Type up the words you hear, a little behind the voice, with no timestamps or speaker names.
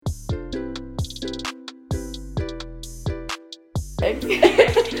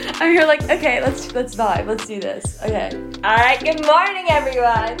recording. I'm here like, okay, let's vibe. Let's do this. Okay. All right. Good morning,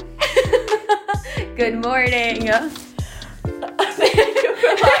 everyone. Good morning. Thank you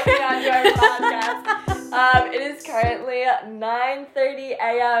for logging on to our podcast. It is currently 9:30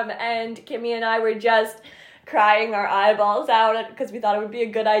 a.m. and Kimmy and I were just crying our eyeballs out because we thought it would be a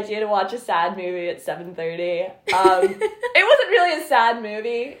good idea to watch a sad movie at 7:30. It wasn't really a sad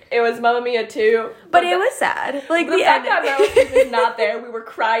movie. It was Mamma Mia 2. But it was sad. Like the fact that Meryl was not there, we were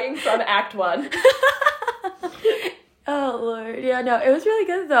crying from Act 1. Oh, Lord. Yeah, no, it was really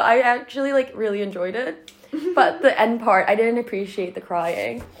good, though. I actually, really enjoyed it. But the end part, I didn't appreciate the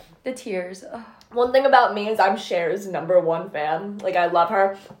crying. The tears. Ugh. One thing about me is I'm Cher's #1 fan. I love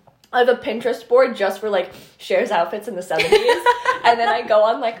her. I have a Pinterest board just for, Cher's outfits in the 70s. And then I go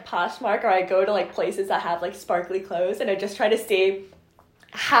on, Poshmark, or I go to, places that have, sparkly clothes, and I just try to see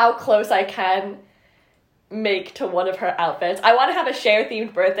how close I can make to one of her outfits. I want to have a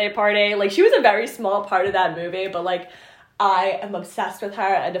Cher-themed birthday party. She was a very small part of that movie, but, I am obsessed with her,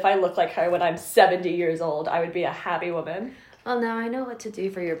 and if I look like her when I'm 70 years old, I would be a happy woman. Well, now I know what to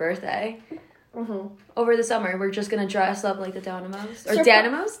do for your birthday. Mm-hmm. Over the summer, we're just going to dress up like the Dynamos. Or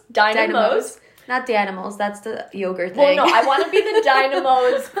Dynamos? Dynamos. Not Danimals, that's the yogurt Well, thing. no, I want to be the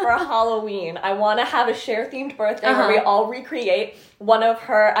Dynamos for Halloween. I want to have a Cher-themed birthday where we all recreate one of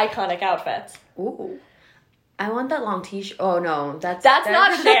her iconic outfits. Ooh. I want that long t-shirt. Oh, no. That's not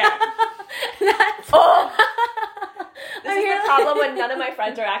Cher. This is the problem when none of my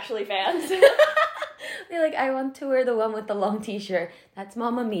friends are actually fans. They're like, I want to wear the one with the long t-shirt. That's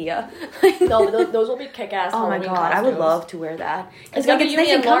Mamma Mia. No, those will be kick-ass Oh my Halloween god, costumes. I would love to wear that. It's gonna be you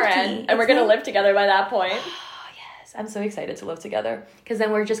and Lauren, and we're gonna live together by that point. Oh, yes, I'm so excited to live together. Because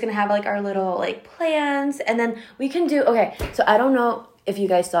then we're just gonna have our little plans, and then we can do, okay, so I don't know if you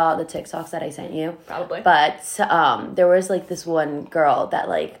guys saw the TikToks that I sent you. Probably. But there was this one girl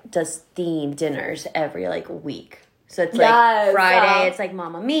that does themed dinners every week. So it's Friday, it's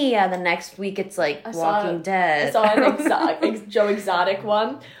Mamma Mia. The next week, it's Walking Dead. I saw an Joe Exotic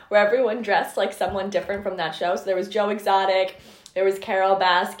one where everyone dressed like someone different from that show. So there was Joe Exotic, there was Carol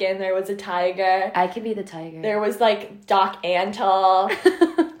Baskin, there was a tiger. I could be the tiger. There was Doc Antle.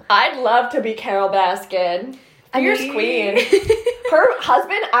 I'd love to be Carol Baskin. Fierce queen. Her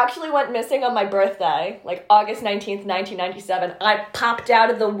husband actually went missing on my birthday, August 19th, 1997. I popped out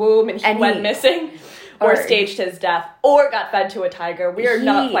of the womb and he went missing. Or staged his death, or got fed to a tiger. We are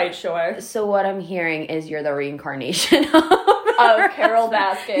not quite sure. So what I'm hearing is you're the reincarnation of Carol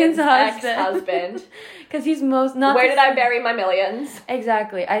Baskin's ex-husband. Because he's not... Where did I bury my millions?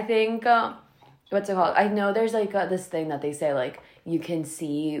 Exactly. I think, what's it called? I know there's this thing that they say, you can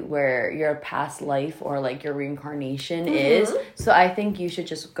see where your past life or your reincarnation is. So I think you should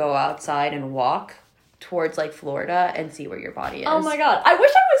just go outside and walk towards Florida and see where your body is. Oh my god. I wish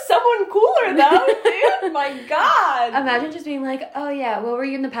I was someone cooler though, dude. My god. Imagine just being oh yeah, what were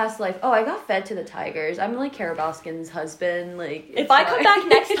you in the past life? Oh, I got fed to the tigers. I'm Carol Baskin's husband. If I come back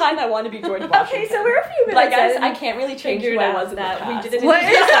next time, I want to be George Washington. Okay, so we're a few minutes guys, I can't really change who I was in the past. We didn't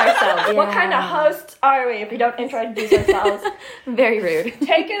introduce ourselves. Yeah. What kind of hosts are we if we don't introduce ourselves? Very rude.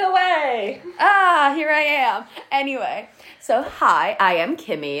 Take it away. Here I am. Anyway, so hi, I am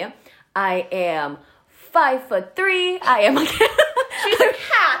Kimmy. I am 5'3". I am a cat. She's a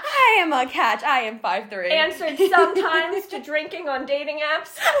cat. I am a cat. I am 5'3". Answered sometimes to drinking on dating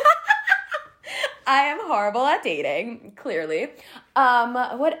apps. I am horrible at dating, clearly.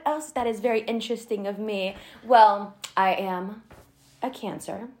 What else that is very interesting of me? Well, I am a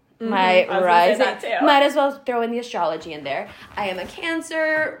Cancer. Might as well throw in the astrology in there. I am a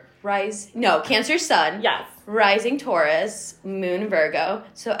Cancer, Cancer sun. Yes. Rising Taurus, moon Virgo.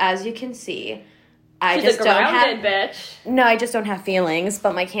 So as you can see, She's a grounded bitch. No, I just don't have feelings,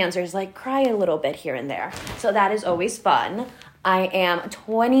 but my Cancers cry a little bit here and there. So that is always fun. I am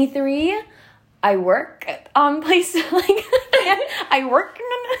 23. I work on places I work.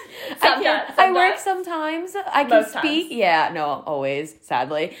 Sometimes. I work sometimes. I can speak. Times. Yeah, no, always.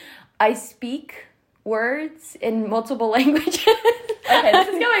 Sadly, I speak words in multiple languages. Okay, this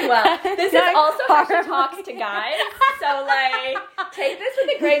is going well. This is also how she talks to guys. So, take this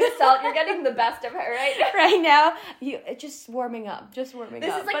with a grain of salt. You're getting the best of her right now. Right now, just warming up. This is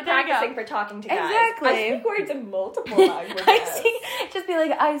practicing for talking to guys. Exactly. I speak words in multiple languages.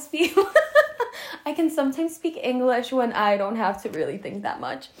 I speak. I can sometimes speak English when I don't have to really think that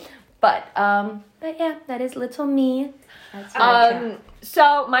much. But yeah, that is little me. That's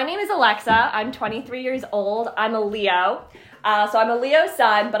so my name is Alexa. I'm 23 years old. I'm a Leo. So I'm a Leo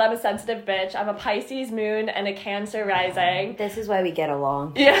sun, but I'm a sensitive bitch. I'm a Pisces moon and a Cancer rising. This is why we get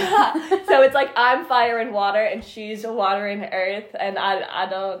along. Yeah. So it's like I'm fire and water, and she's water and earth, and I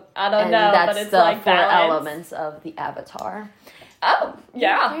don't know, that's but it's the like four balance. elements of the avatar. Oh,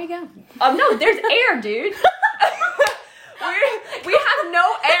 yeah. There you go. No, there's air, dude. We have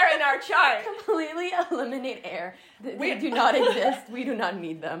no air in our chart. Completely eliminate air. They do not exist. We do not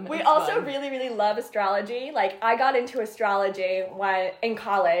need them. We also really, really love astrology. Like, I got into astrology when in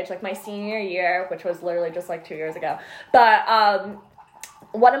college, like my senior year, which was literally just like 2 years ago. But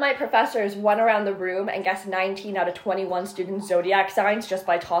one of my professors went around the room and guessed 19 out of 21 students' zodiac signs just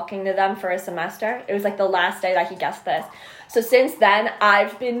by talking to them for a semester. It was like the last day that he guessed this. So since then,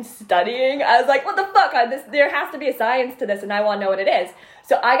 I've been studying. I was like, what the fuck? There has to be a science to this, and I want to know what it is.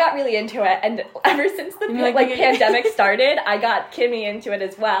 So I got really into it, and ever since the pandemic started, I got Kimmy into it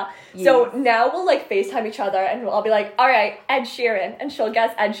as well. Yes. So now we'll like FaceTime each other, and I'll be like, all right, Ed Sheeran, and she'll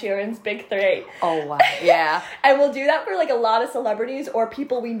guess Ed Sheeran's big three. Oh, wow. Yeah. And we'll do that for like a lot of celebrities or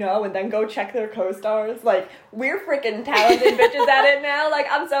people we know, and then go check their co-stars. Like, we're freaking talented bitches at it now. Like,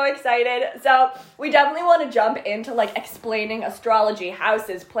 I'm so excited. So we definitely want to jump into like explaining astrology,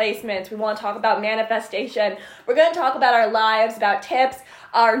 houses, placements. We want to talk about manifestation. We're going to talk about our lives, about tips,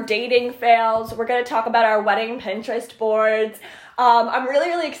 our dating fails. We're going to talk about our wedding Pinterest boards. I'm really,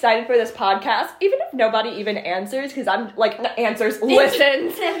 really excited for this podcast, even if nobody even answers, because I'm like, listens.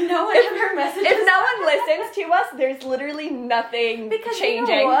 If no one ever messages. If no one listens to us, there's literally nothing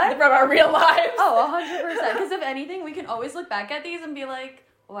changing you know from our real lives. Oh, 100%. Because if anything, we can always look back at these and be like,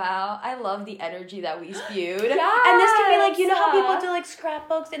 wow, I love the energy that we spewed. Yes. And this can be like, you know how people do like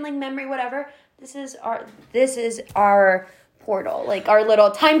scrapbooks and like memory, whatever? This is our portal, like our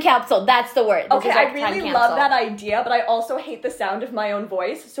little time capsule. That's the word. Okay, I really love that idea, but I also hate the sound of my own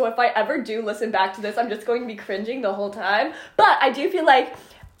voice. So if I ever do listen back to this, I'm just going to be cringing the whole time. But I do feel like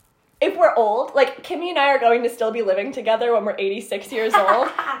if we're old, like Kimmy and I are going to still be living together when we're 86 years old,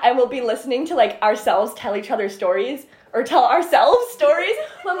 and we'll be listening to like ourselves tell each other stories, or tell ourselves stories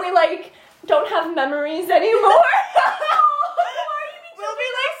when we like don't have memories anymore. We'll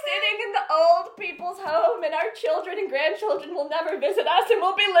be like sitting in the old people's home, and our children and grandchildren will never visit us, and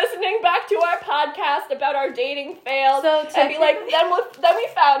we'll be listening back to our podcast about our dating fails, and be like, then we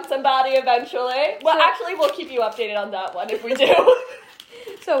found somebody eventually. Well, actually, we'll keep you updated on that one if we do.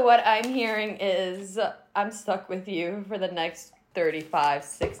 So what I'm hearing is I'm stuck with you for the next 35,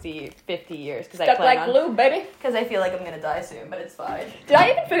 60, 50 years. Stuck like glue, baby. Because I feel like I'm going to die soon, but it's fine. Did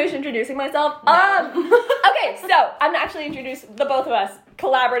I even finish introducing myself? No. Okay, so I'm actually introduce the both of us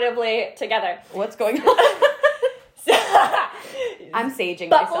collaboratively together. What's going on? I'm saging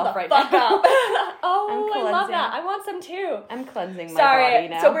myself right now. Oh, I love that. I want some too. I'm cleansing my body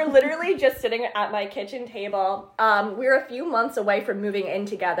now. So we're literally just sitting at my kitchen table. We're a few months away from moving in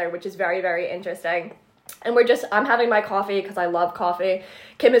together, which is very, very interesting. And I'm having my coffee because I love coffee.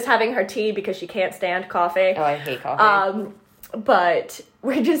 Kim is having her tea because she can't stand coffee. Oh, I hate coffee. But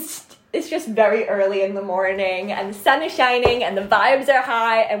it's just very early in the morning, and the sun is shining, and the vibes are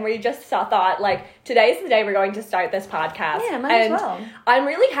high, and we just thought, like, today's the day we're going to start this podcast. Yeah, might as well. I'm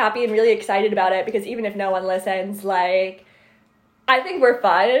really happy and really excited about it, because even if no one listens, like, I think we're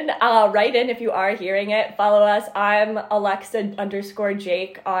fun. Write in if you are hearing it. Follow us. I'm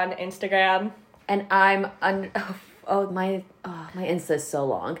Alexa_Jake on Instagram. And I'm my Insta is so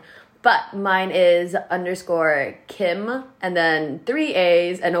long. But mine is _Kim, and then 3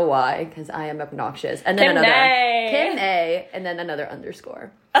 A's and a Y, because I am obnoxious. And then Kim A, and then another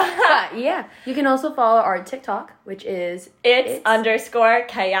underscore. But yeah, you can also follow our TikTok, which is it's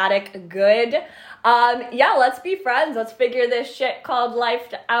 _chaotic good. Yeah, let's be friends. Let's figure this shit called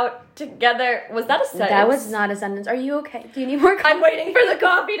life out together. Was that a sentence? That was not a sentence. Are you okay? Do you need more coffee? I'm waiting for the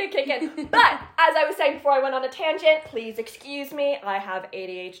coffee to kick in. But as I was saying before I went on a tangent, please excuse me. I have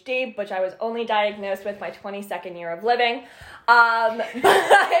ADHD, which I was only diagnosed with my 22nd year of living. But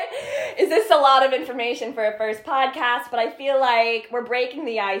is this a lot of information for a first podcast? But I feel like we're breaking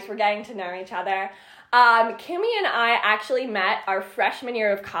the ice. We're getting to know each other. Kimmy and I actually met our freshman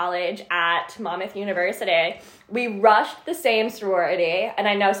year of college at Monmouth University. We rushed the same sorority, and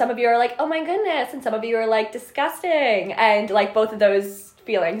I know some of you are like, oh my goodness, and some of you are like, disgusting, and like both of those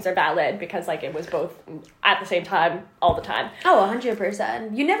feelings are valid, because like it was both at the same time all the time. Oh,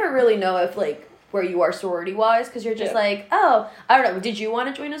 100%. You never really know if like where you are sorority-wise, because you're just like, oh, I don't know, did you want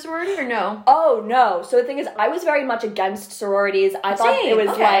to join a sorority or no? Oh, no. So the thing is, I was very much against sororities. I thought it was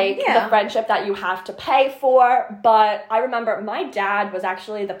the friendship that you have to pay for, but I remember my dad was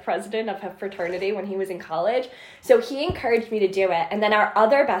actually the president of a fraternity when he was in college, so he encouraged me to do it, and then our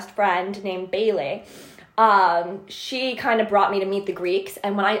other best friend named Bailey, she kind of brought me to meet the Greeks.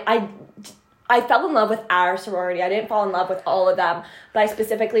 And when I fell in love with our sorority. I didn't fall in love with all of them, but I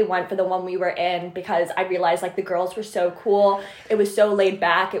specifically went for the one we were in because I realized like the girls were so cool. It was so laid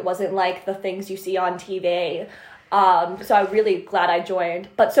back. It wasn't like the things you see on TV. So I'm really glad I joined.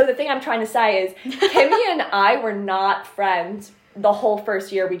 But so the thing I'm trying to say is Kimmy and I were not friends the whole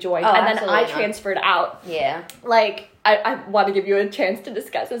first year we joined. And then I transferred out. Yeah. Like, I want to give you a chance to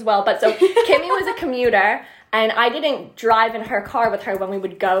discuss as well. But so Kimmy was a commuter. And I didn't drive in her car with her when we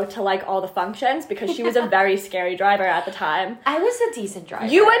would go to, like, all the functions because she was a very scary driver at the time. I was a decent driver.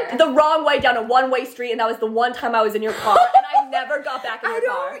 You went the wrong way down a one-way street, and that was the one time I was in your car, and I never got back in your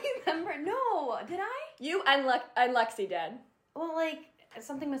car. I don't remember. No. Did I? You and Lexi did. Well, like,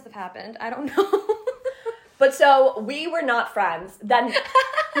 something must have happened. I don't know. But so, we were not friends. Then, no,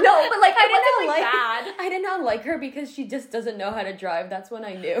 but, like, it wasn't, like, bad. I did not like her because she just doesn't know how to drive. That's when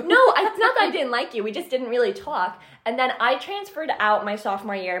I knew. No, it's not that I didn't like you. We just didn't really talk. And then I transferred out my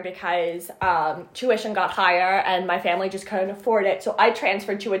sophomore year because tuition got higher and my family just couldn't afford it. So I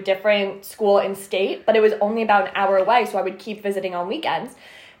transferred to a different school in state, but it was only about an hour away, so I would keep visiting on weekends.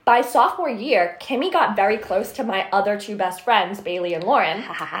 By sophomore year, Kimmy got very close to my other two best friends, Bailey and Lauren,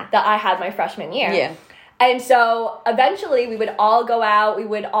 that I had my freshman year. Yeah. And so eventually we would all go out, we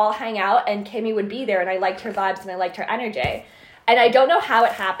would all hang out, and Kimmy would be there, and I liked her vibes and I liked her energy. And I don't know how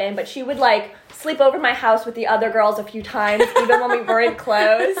it happened, but she would, like, sleep over my house with the other girls a few times, even when we weren't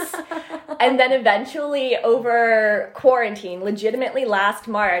close. And then eventually, over quarantine, legitimately last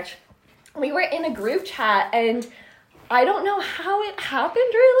March, we were in a group chat, and I don't know how it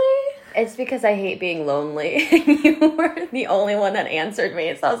happened, really. It's because I hate being lonely. You were the only one that answered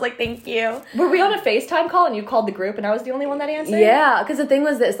me, so I was like, thank you. Were we on a FaceTime call, and you called the group, and I was the only one that answered? Yeah, because the thing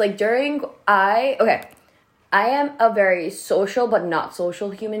was this, like, I am a very social but not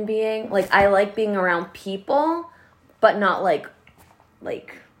social human being. Like, I like being around people, but not, like,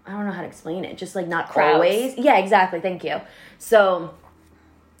 I don't know how to explain it. Just, like, not Crowds. always. Yeah, exactly. Thank you. So,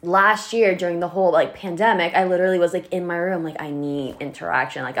 last year, during the whole, like, pandemic, I literally was, like, in my room, like, I need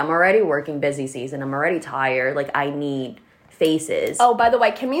interaction. Like, I'm already working busy season. I'm already tired. Like, I need faces. Oh, by the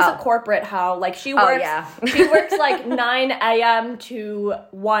way, Kimmy's a corporate hoe. Like, she works, she works, like, 9 a.m. to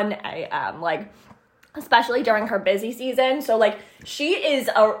 1 a.m., like, especially during her busy season. So, like, she is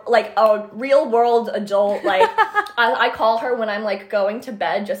a real world adult. Like, I call her when I'm, like, going to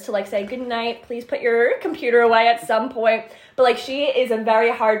bed just to, like, say good night. Please put your computer away at some point. But, like, she is a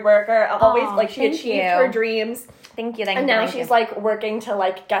very hard worker. Always, like, she achieved her dreams. Thank you. And now she's, like, working to,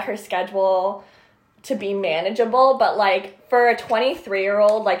 like, get her schedule to be manageable. But, like, for a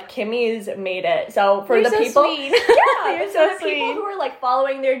 23-year-old, like, Kimmy's made it. So, for You're the so people... sweet. Yeah, You're so so the sweet. people who are, like,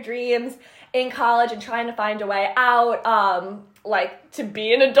 following their dreams in college and trying to find a way out, like, to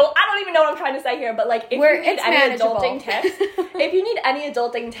be an adult. I don't even know what I'm trying to say here, but, like, if you need any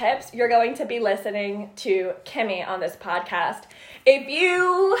adulting tips, you're going to be listening to Kimmy on this podcast.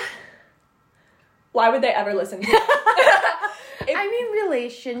 Why would they ever listen to that? I mean,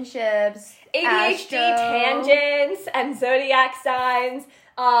 relationships, ADHD tangents and zodiac signs,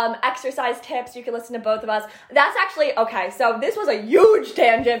 exercise tips. You can listen to both of us. That's actually, okay, so this was a huge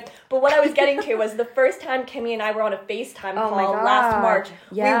tangent, but what I was getting to was the first time Kimmy and I were on a FaceTime call last March.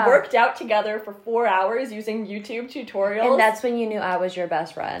 Yeah. We worked out together for 4 hours using YouTube tutorials. And that's when you knew I was your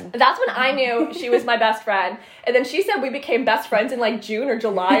best friend. That's when I knew she was my best friend. And then she said we became best friends in, like, June or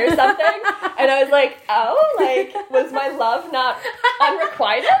July or something. And I was like, oh, like, was my love not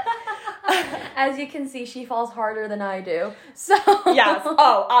unrequited? As you can see, she falls harder than I do. So yes.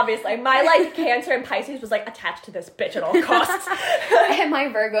 Oh, obviously. My, like, Cancer and Pisces was, like, attached to this bitch at all costs. And my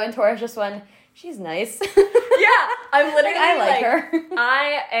Virgo and Taurus just went, she's nice. Yeah. I'm literally I like her.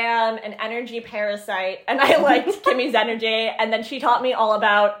 I am an energy parasite, and I liked Kimmy's energy, and then she taught me all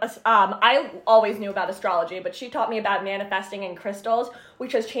about, I always knew about astrology, but she taught me about manifesting and crystals,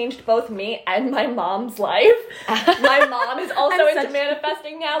 which has changed both me and my mom's life. My mom is also into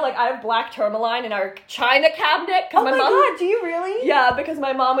manifesting now. Like, I have black tourmaline in our china cabinet. Oh my God, do you really? Yeah, because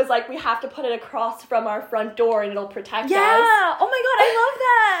my mom was like, we have to put it across from our front door and it'll protect us. Yeah. Oh my God, I love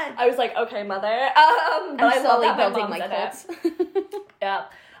that. I was like, okay, mother. But I'm slowly building my cults. Yeah.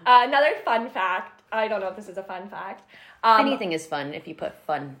 Another fun fact. I don't know if this is a fun fact. Anything is fun if you put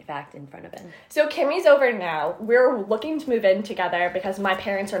fun fact in front of it. So Kimmy's over now. We're looking to move in together because my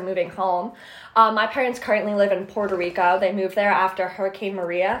parents are moving home. My parents currently live in Puerto Rico. They moved there after Hurricane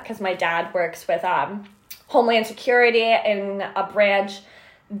Maria because my dad works with Homeland Security in a branch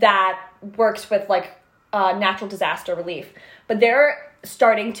that works with, like, natural disaster relief. But they're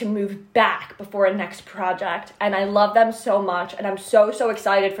starting to move back before a next project, and I love them so much, and I'm so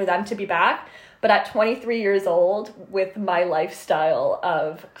excited for them to be back. But at 23 years old, with my lifestyle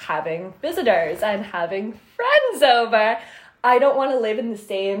of having visitors and having friends over, I don't want to live in the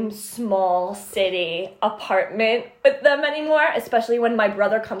same small city apartment with them anymore, especially when my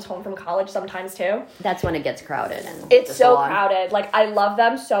brother comes home from college sometimes too. That's when it gets crowded. And it's so crowded. Like, I love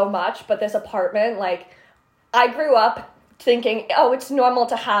them so much, but this apartment, like, I grew up thinking, oh, it's normal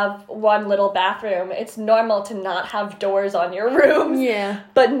to have one little bathroom. It's normal to not have doors on your rooms. Yeah.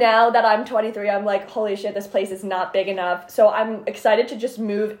 But now that I'm 23, I'm like, holy shit, this place is not big enough. So I'm excited to just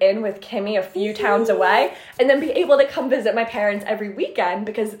move in with Kimmy a few towns away and then be able to come visit my parents every weekend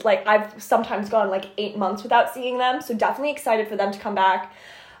because, like, I've sometimes gone, like, 8 months without seeing them. So definitely excited for them to come back.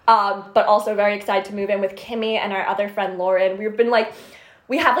 But also very excited to move in with Kimmy and our other friend, Lauren.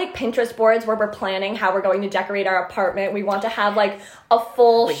 We have, like, Pinterest boards where we're planning how we're going to decorate our apartment. We want to have, like, a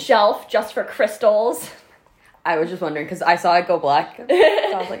full shelf just for crystals. I was just wondering, because I saw it go black. So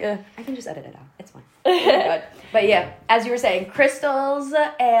I was like, I can just edit it out. It's fine. Good. But yeah, as you were saying, crystals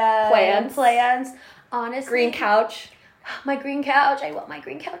and plants. Honestly. Green couch. My green couch. I want my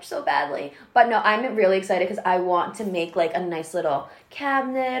green couch so badly. But no, I'm really excited because I want to make, like, a nice little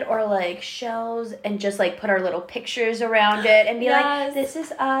cabinet or, like, shelves and just, like, put our little pictures around it and be like, this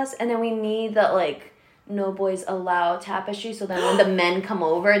is us. And then we need the, like, no boys allowed tapestry, so then when the men come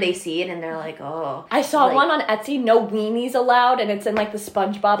over, they see it and they're like, oh. I saw one on Etsy, no weenies allowed, and it's in, like, the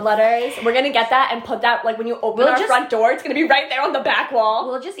SpongeBob letters. We're gonna get that and put that, like, when you open our front door, it's gonna be right there on the back wall.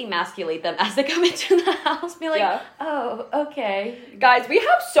 We'll just emasculate them as they come into the house. Be like, oh, okay. Guys, we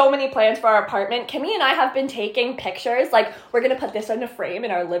have so many plans for our apartment. Kimmy and I have been taking pictures. Like, we're gonna put this in a frame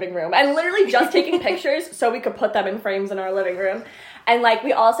in our living room, and literally just taking pictures so we could put them in frames in our living room. And, like,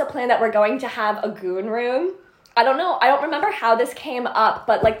 we also plan that we're going to have a goon room. I don't know. I don't remember how this came up,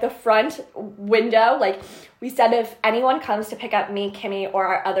 but, like, the front window, like, we said if anyone comes to pick up me, Kimmy, or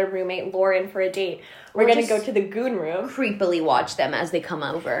our other roommate, Lauren, for a date, we're going to go to the goon room. Creepily watch them as they come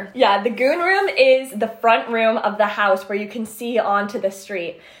over. Yeah, the goon room is the front room of the house where you can see onto the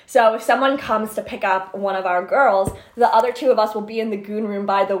street. So if someone comes to pick up one of our girls, the other two of us will be in the goon room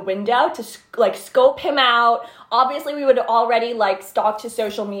by the window to, like, scope him out. Obviously, we would already, like, stalk his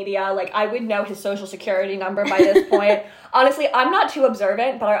social media. Like, I would know his social security number by this point. Honestly, I'm not too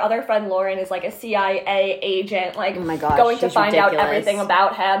observant, but our other friend Lauren is, like, a CIA agent, like, oh my gosh, going to find out everything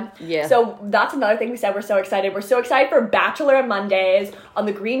about him. Yeah. So that's another thing we said. We're so excited. We're so excited for Bachelor Mondays on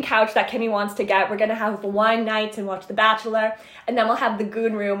the green couch that Kimmy wants to get. We're going to have wine nights and watch The Bachelor. And then we'll have the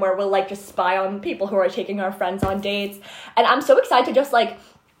goon room where we'll, like, just spy on people who are taking our friends on dates. And I'm so excited to just, like,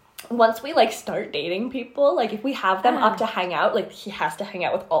 once we, like, start dating people, like, if we have them up to hang out, like, he has to hang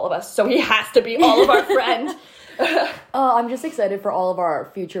out with all of us. So he has to be all of our friends. I'm just excited for all of our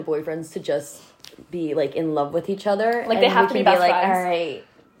future boyfriends to just be, like, in love with each other. Like, they have to be best friends. All right,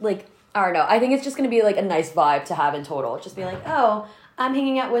 like, I don't know. I think it's just going to be, like, a nice vibe to have in total. Just be like, oh, I'm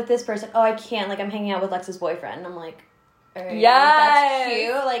hanging out with this person. Oh, I can't. Like, I'm hanging out with Lex's boyfriend. And I'm like, all right, that's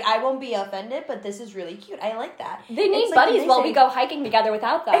cute. Like, I won't be offended, but this is really cute. I like that. They need buddies while we go hiking together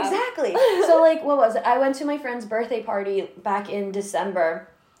without them. Exactly. So, like, what was it? I went to my friend's birthday party back in December,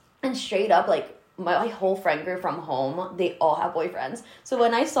 and straight up, like, my whole friend group from home, they all have boyfriends. So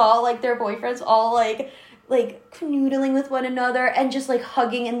when I saw, like, their boyfriends all, like canoodling with one another and just, like,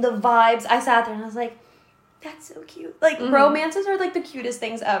 hugging in the vibes, I sat there and I was like, that's so cute. Like, romances are, like, the cutest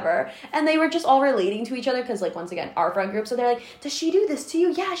things ever. And they were just all relating to each other because, like, once again, our friend group. So they're like, does she do this to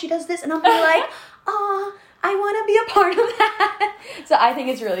you? Yeah, she does this. And I'm like, aw, I want to be a part of that. So I think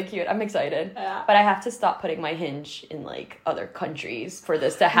it's really cute. I'm excited. Yeah. But I have to stop putting my hinge in, like, other countries for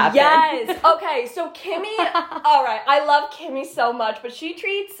this to happen. Yes. Okay, so Kimmy, all right, I love Kimmy so much, but she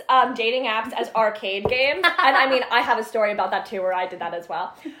treats dating apps as arcade games. And I mean, I have a story about that too, where I did that as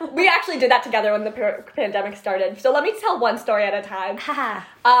well. We actually did that together when the pandemic started. So let me tell one story at a time.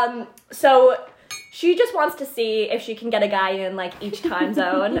 So she just wants to see if she can get a guy in, like, each time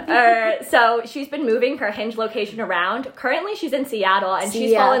zone. So she's been moving her Hinge location around. Currently, she's in Seattle, and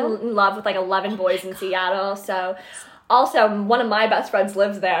she's fallen in love with, like, 11 boys in Seattle. So also, one of my best friends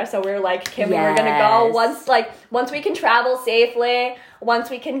lives there. So we're like, Kimmy, we're going to go once we can travel safely, once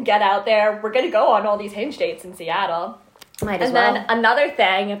we can get out there, we're going to go on all these Hinge dates in Seattle. Then another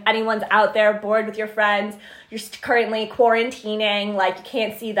thing, if anyone's out there bored with your friends, you're currently quarantining, like, you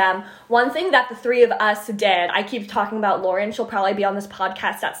can't see them. One thing that the three of us did, I keep talking about Lauren, she'll probably be on this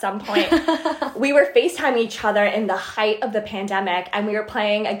podcast at some point. We were FaceTiming each other in the height of the pandemic, and we were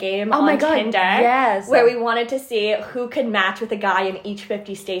playing a game on Tinder. Where we wanted to see who could match with a guy in each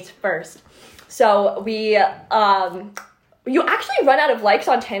 50 states first. So we, you actually run out of likes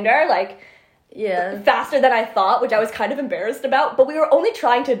on Tinder, like, Yeah. faster than I thought, which I was kind of embarrassed about. But we were only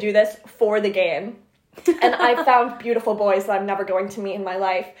trying to do this for the game. And I found beautiful boys that I'm never going to meet in my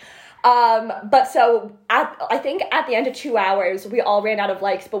life. But so I think at the end of 2 hours, we all ran out of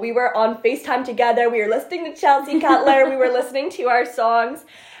likes, but we were on FaceTime together. We were listening to Chelsea Cutler. We were listening to our songs,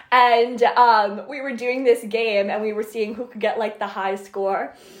 and we were doing this game, and we were seeing who could get like the high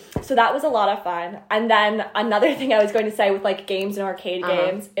score. So that was a lot of fun. And then another thing I was going to say with like games and arcade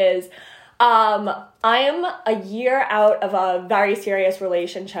games is, I am a year out of a very serious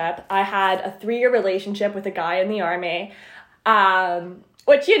relationship. I had a 3-year relationship with a guy in the army,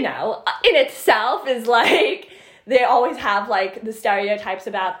 which, you know, in itself is like, they always have like the stereotypes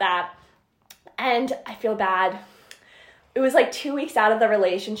about that. And I feel bad. It was like 2 weeks out of the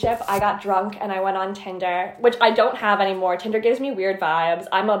relationship, I got drunk and I went on Tinder, which I don't have anymore. Tinder gives me weird vibes.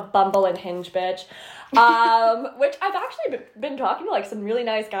 I'm a Bumble and Hinge bitch. Which I've actually been talking to like some really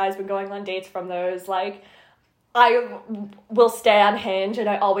nice guys, been going on dates from those. Like, I will stay on Hinge, and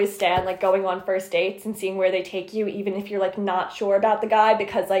I always stay on like going on first dates and seeing where they take you, even if you're like not sure about the guy,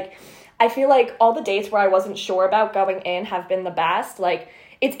 because like I feel like all the dates where I wasn't sure about going in have been the best. Like,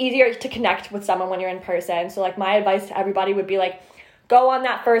 it's easier to connect with someone when you're in person. So like my advice to everybody would be like, go on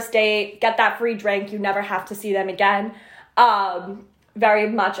that first date, get that free drink, you never have to see them again. Very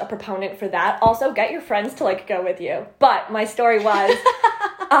much a proponent for that. Also, get your friends to like go with you. But my story was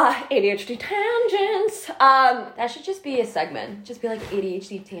ADHD tangents. That should just be a segment. Just be like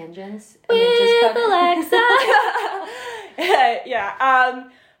ADHD tangents. And With then just Alexa. Yeah.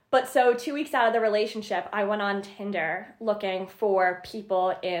 But so 2 weeks out of the relationship, I went on Tinder looking for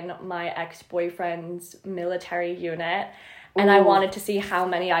people in my ex-boyfriend's military unit. And I wanted to see how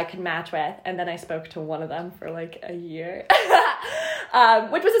many I could match with. And then I spoke to one of them for like a year.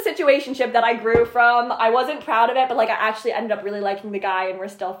 Which was a situationship that I grew from. I wasn't proud of it, but like I actually ended up really liking the guy and we're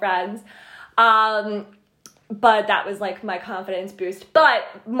still friends. But that was like my confidence boost. But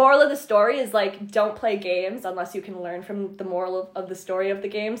moral of the story is like, don't play games unless you can learn from the moral of the story of the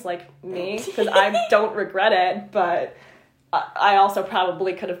games, like me, because I don't regret it. But I also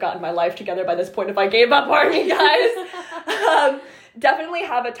probably could have gotten my life together by this point if I gave up army, guys. Definitely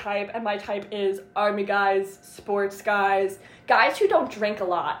have a type, and my type is army guys, sports guys who don't drink a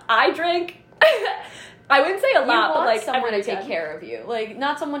lot. I drink. I wouldn't say a lot, but like someone every to take weekend. care of you, like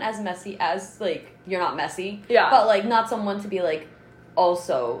not someone as messy as like you're not messy, Yeah, but like not someone to be like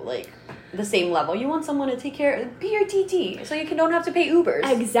also like the same level. You want someone to take care, be your TT, so you don't have to pay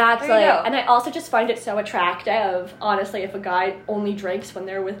Ubers. Exactly. There you go. And I also just find it so attractive, honestly, if a guy only drinks when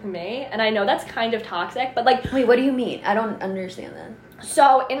they're with me. And I know that's kind of toxic, but like, wait, what do you mean? I don't understand that.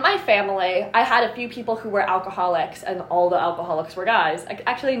 so in my family, I had a few people who were alcoholics, and all the alcoholics were guys.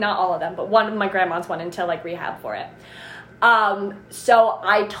 Actually, not all of them, but one of my grandmas went into like rehab for it. So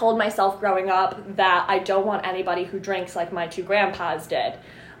I told myself growing up that I don't want anybody who drinks like my 2 grandpas did.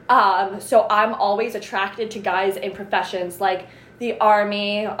 So I'm always attracted to guys in professions like the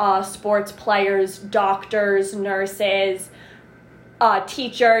army, sports players, doctors, nurses,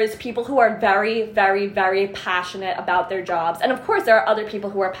 teachers, people who are very, very, very passionate about their jobs. And of course, there are other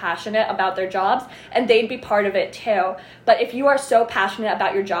people who are passionate about their jobs, and they'd be part of it too. But if you are so passionate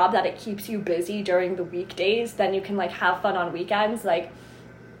about your job that it keeps you busy during the weekdays, then you can like have fun on weekends. Like,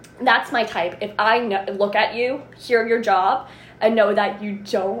 that's my type. If I look at you, hear your job, and know that you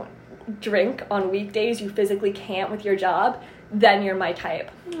don't drink on weekdays, you physically can't with your job, then you're my type.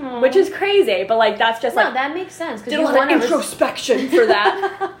 Aww. Which is crazy, but like that's just no, that makes sense. Did a lot of introspection for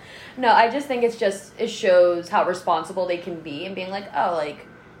that. No, I just think it shows how responsible they can be, and being like, oh, like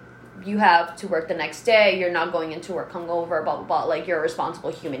you have to work the next day, you're not going into work hungover, blah blah blah. Like, you're a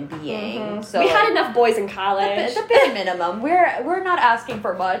responsible human being. Mm-hmm. So we had enough boys in college. The bare minimum. We're not asking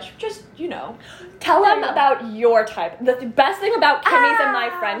for much. Just, you know, tell them about your type. The best thing about Kimmy's and my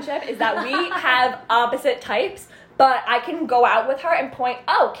friendship is that we have opposite types. But I can go out with her and point,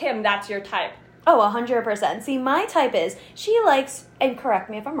 oh, Kim, that's your type. Oh, 100%. See, my type is, she likes, and correct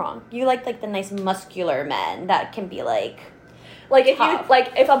me if I'm wrong, you like the nice muscular men that can be like if tough. you,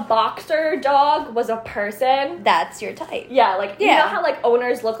 like, if a boxer dog was a person. That's your type. Yeah, like, you know how, like,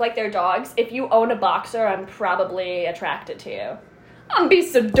 owners look like their dogs? If you own a boxer, I'm probably attracted to you. I'm be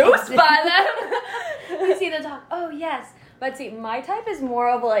seduced by them. You see the dog, oh, yes. But see, my type is more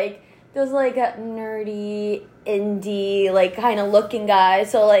of, like, those, like, nerdy, indie, like, kind of looking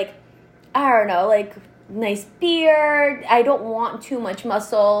guys. So, like, I don't know, like, nice beard. I don't want too much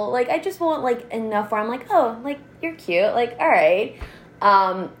muscle. Like, I just want, like, enough where I'm like, oh, like, you're cute. Like, all right.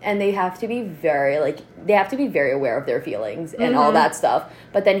 And they have to be very aware of their feelings and all that stuff.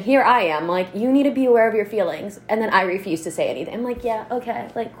 But then here I am, like, you need to be aware of your feelings. And then I refuse to say anything. I'm like, yeah, okay,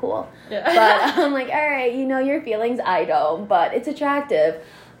 like, cool. Yeah. But I'm like, all right, you know your feelings, I don't. But it's attractive.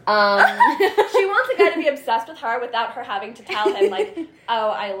 She wants a guy to be obsessed with her without her having to tell him, like, oh,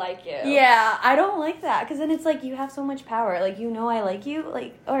 I like you. Yeah, I don't like that, because then it's like, you have so much power. Like, you know I like you.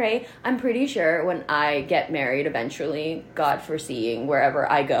 Like, all right, I'm pretty sure when I get married eventually, God foreseeing, wherever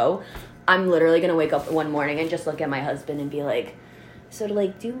I go, I'm literally going to wake up one morning and just look at my husband and be like, so,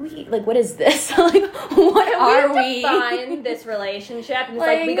 like, do we, like, what is this? Like, what are we? Define this relationship. And it's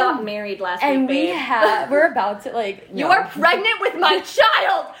like, we got married last week, and babe. We're about to, like, You are pregnant with my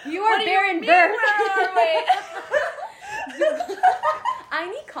child! You are bearing birth. Where are we? I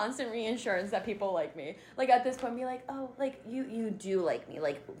need constant reinsurance that people like me. Like, at this point, be like, oh, like, you do like me.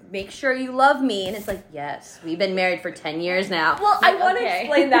 Like, make sure you love me. And it's like, yes, we've been married for 10 years now. Well, I want to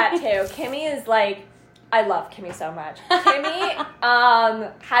explain that, too. Kimmy is, like, I love Kimmy so much. Kimmy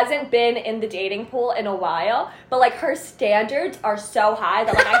hasn't been in the dating pool in a while, but, like, her standards are so high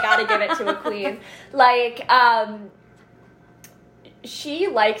that, like, I gotta give it to a queen. Like, she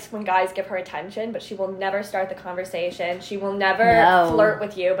likes when guys give her attention, but she will never start the conversation. She will never flirt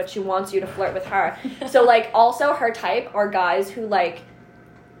with you, but she wants you to flirt with her. So, like, also her type are guys who, like,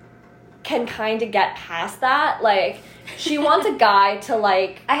 can kind of get past that. Like, she wants a guy to,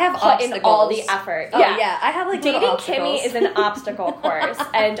 like, I have put in all the effort. Oh, yeah. I have, like, dating Kimmy is an obstacle course,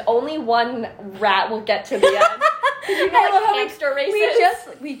 and only one rat will get to the end. You know, like, hamster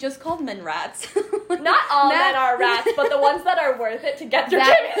races. We just called men rats. Not all men are rats, but the ones that are worth it to get through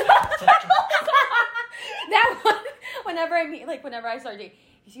Kimmy's obstacles. That one, whenever I start dating,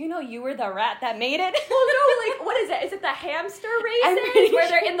 you know you were the rat that made it? Well, no, like, what is it? Is it the hamster races where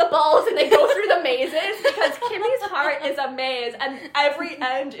they're in the balls and they go through the mazes? Because Kimmy's heart is a maze and every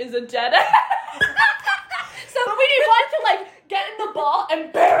end is a dead end. So we need one to, like, get in the ball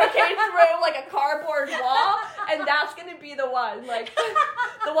and barricade through, like, a cardboard wall, and that's gonna be the one. Like,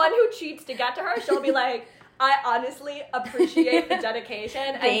 the one who cheats to get to her, she'll be like, I honestly appreciate the dedication,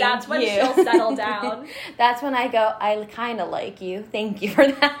 and that's when she'll settle down. That's when I go, I kind of like you. Thank you for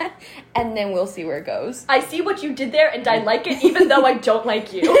that. And then we'll see where it goes. I see what you did there, and I like it, even though I don't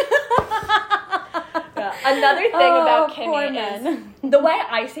like you. Another thing about Kimmy is, the way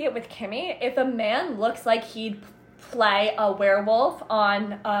I see it with Kimmy, if a man looks like he'd play a werewolf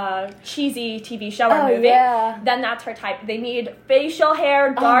on a cheesy TV show or movie, then that's her type. They need facial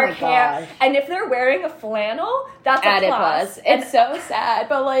hair, dark hair, and if they're wearing a flannel, that's a plus. It's so sad,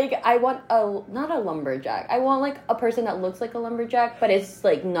 but, like, I want not a lumberjack. I want, like, a person that looks like a lumberjack, but is,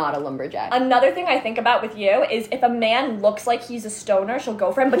 like, not a lumberjack. Another thing I think about with you is if a man looks like he's a stoner, she'll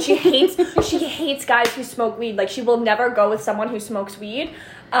go for him, but she hates guys who smoke weed. Like, she will never go with someone who smokes weed.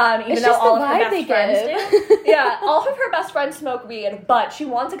 Even though all of her best friends do. Yeah, all of her best friends smoke weed, but she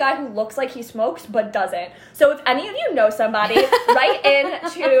wants a guy who looks like he smokes but doesn't. So if any of you know somebody, write in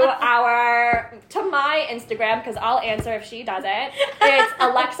to my Instagram, because I'll answer if she doesn't. It's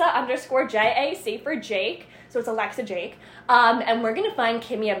Alexa_JAC for Jake. So it's Alexa Jake. And we're going to find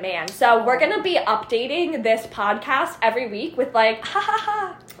Kimmy a man. So we're going to be updating this podcast every week with, like,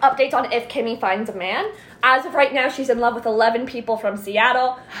 updates on if Kimmy finds a man. As of right now, she's in love with 11 people from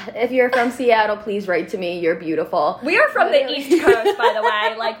Seattle. If you're from Seattle, please write to me. You're beautiful. We are from the East Coast, by the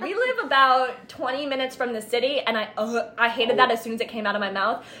way. Like, we live about 20 minutes from the city, and I hated that as soon as it came out of my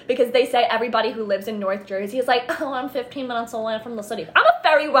mouth, because they say everybody who lives in North Jersey is like, oh, I'm 15 minutes away from the city. I'm a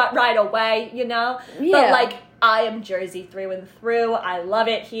ferry ride away, you know? Yeah. But, like, I am Jersey through and through. I love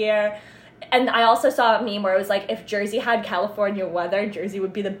it here. And I also saw a meme where it was like, if Jersey had California weather, Jersey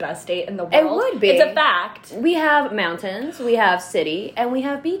would be the best state in the world. It would be. It's a fact. We have mountains, we have city, and we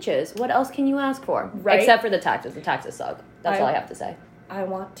have beaches. What else can you ask for? Right? Except for the taxes. The taxes suck. That's all I have to say. I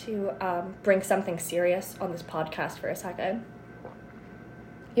want to bring something serious on this podcast for a second.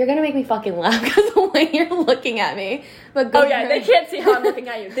 You're going to make me fucking laugh because of the way you're looking at me. But oh, yeah, they can't see how I'm looking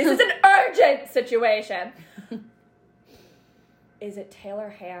at you. This is an urgent situation. Is it Taylor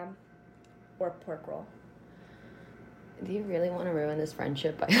ham or pork roll? Do you really want to ruin this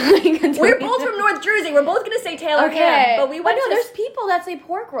friendship by We're both from North Jersey. We're both going to say Taylor ham. But there's people that say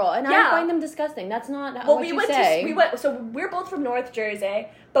pork roll, and I find them disgusting. That's not what you say. So we're both from North Jersey,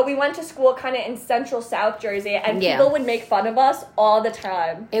 but we went to school kind of in central South Jersey, and people would make fun of us all the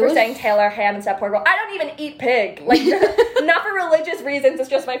time for saying Taylor ham instead of pork roll. I don't even eat pig. Like, not for religious reasons. It's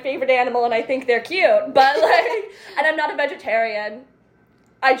just my favorite animal, and I think they're cute. But, like, and I'm not a vegetarian.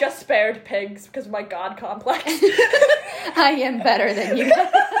 I just spared pigs because of my God complex. I am better than you.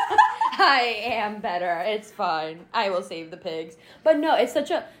 I am better. It's fine. I will save the pigs. But no, it's such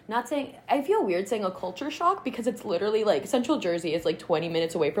a, not saying, I feel weird saying a culture shock because it's literally like, Central Jersey is like 20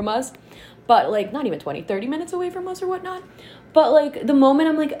 minutes away from us. But like, not even 20, 30 minutes away from us or whatnot. But like, the moment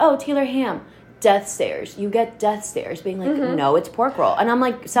I'm like, oh, Taylor ham, death stares. You get death stares being like, no, it's pork roll. And I'm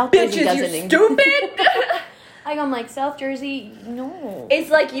like, South Jersey doesn't. You stupid! I'm like, South Jersey, no. It's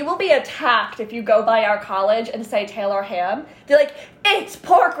like you will be attacked if you go by our college and say Taylor ham. They're like, it's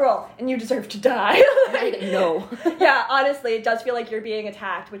pork roll, and you deserve to die. Like, no. Yeah, honestly, it does feel like you're being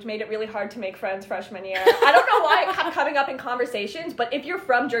attacked, which made it really hard to make friends freshman year. I don't know why it kept coming up in conversations, but if you're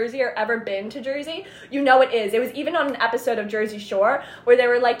from Jersey or ever been to Jersey, you know it is. It was even on an episode of Jersey Shore where they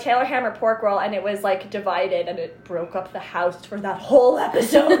were like Taylor ham or pork roll, and it was like divided, and it broke up the house for that whole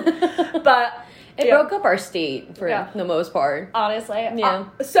episode. But it broke up our state for the most part. Honestly. Yeah.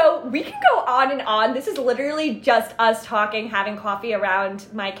 So we can go on and on. This is literally just us talking, having coffee around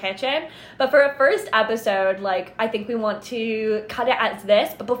my kitchen. But for a first episode, like, I think we want to cut it as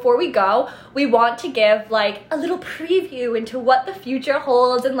this. But before we go, we want to give, like, a little preview into what the future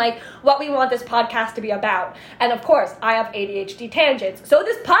holds and, like, what we want this podcast to be about. And, of course, I have ADHD tangents. So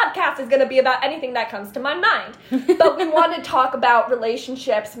this podcast is going to be about anything that comes to my mind. But we want to talk about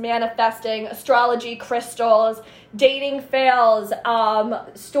relationships, manifesting, astrology, crystals, dating fails,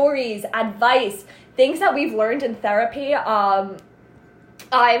 stories, advice, things that we've learned in therapy.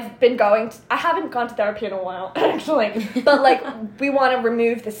 I haven't gone to therapy in a while, actually, but like, we want to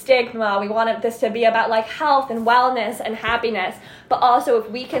remove the stigma. We want this to be about like health and wellness and happiness, but also if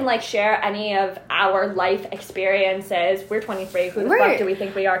we can like share any of our life experiences. We're 23. Who the fuck do we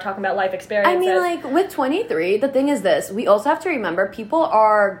think we are talking about life experiences? I mean, like, with 23, the thing is this, we also have to remember people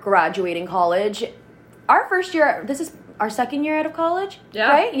are graduating college. Our first year, this is our second year out of college,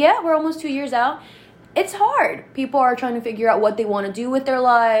 right? Yeah, we're almost 2 years out. It's hard. People are trying to figure out what they want to do with their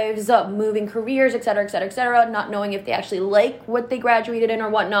lives, moving careers, et cetera, not knowing if they actually like what they graduated in or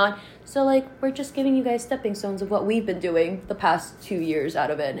whatnot. So, like, we're just giving you guys stepping stones of what we've been doing the past 2 years out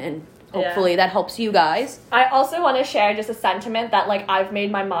of it, and hopefully that helps you guys. I also want to share just a sentiment that, like, I've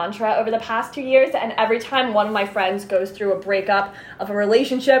made my mantra over the past 2 years, and every time one of my friends goes through a breakup of a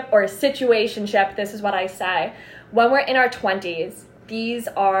relationship or a situationship, this is what I say. When we're in our 20s, these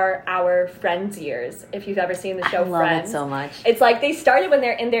are our Friends years, if you've ever seen the show Friends. I love it so much. It's like they started when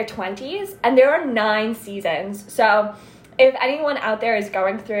they're in their 20s, and there are 9 seasons. So if anyone out there is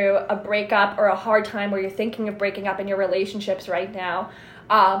going through a breakup or a hard time where you're thinking of breaking up in your relationships right now,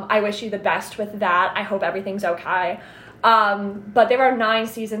 I wish you the best with that. I hope everything's okay. But there are 9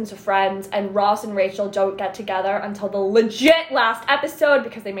 seasons of Friends, and Ross and Rachel don't get together until the legit last episode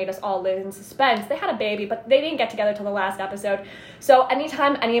because they made us all live in suspense. They had a baby, but they didn't get together till the last episode. So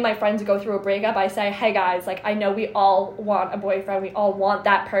anytime any of my friends go through a breakup, I say, hey guys, like, I know we all want a boyfriend. We all want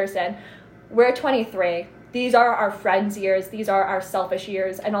that person. We're 23. These are our Friends years. These are our selfish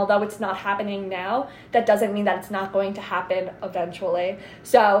years. And although it's not happening now, that doesn't mean that it's not going to happen eventually.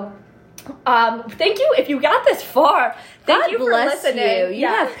 So thank you if you got this far. Thank you for listening. You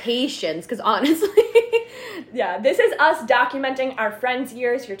have patience, because honestly, this is us documenting our Friends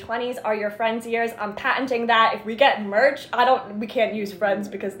years. Your 20s are your Friends years. I'm patenting that. If we get merch, we can't use Friends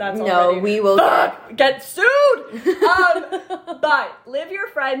because that's already, we will get sued. But live your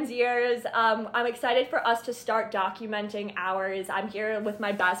Friends years. I'm excited for us to start documenting ours. I'm here with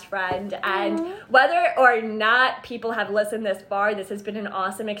my best friend, and whether or not people have listened this far, this has been an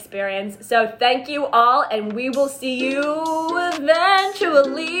awesome experience. So thank you all, and we will see you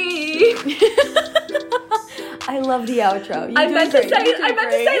eventually. I love the outro. I meant to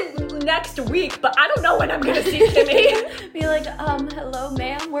say next week, but I don't know when I'm gonna see Kimmy. Be like, hello,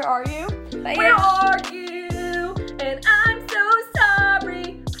 ma'am, where are you? Where are you? And I'm so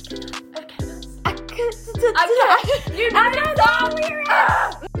sorry. I can't. I'm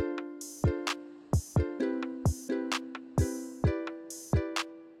sorry.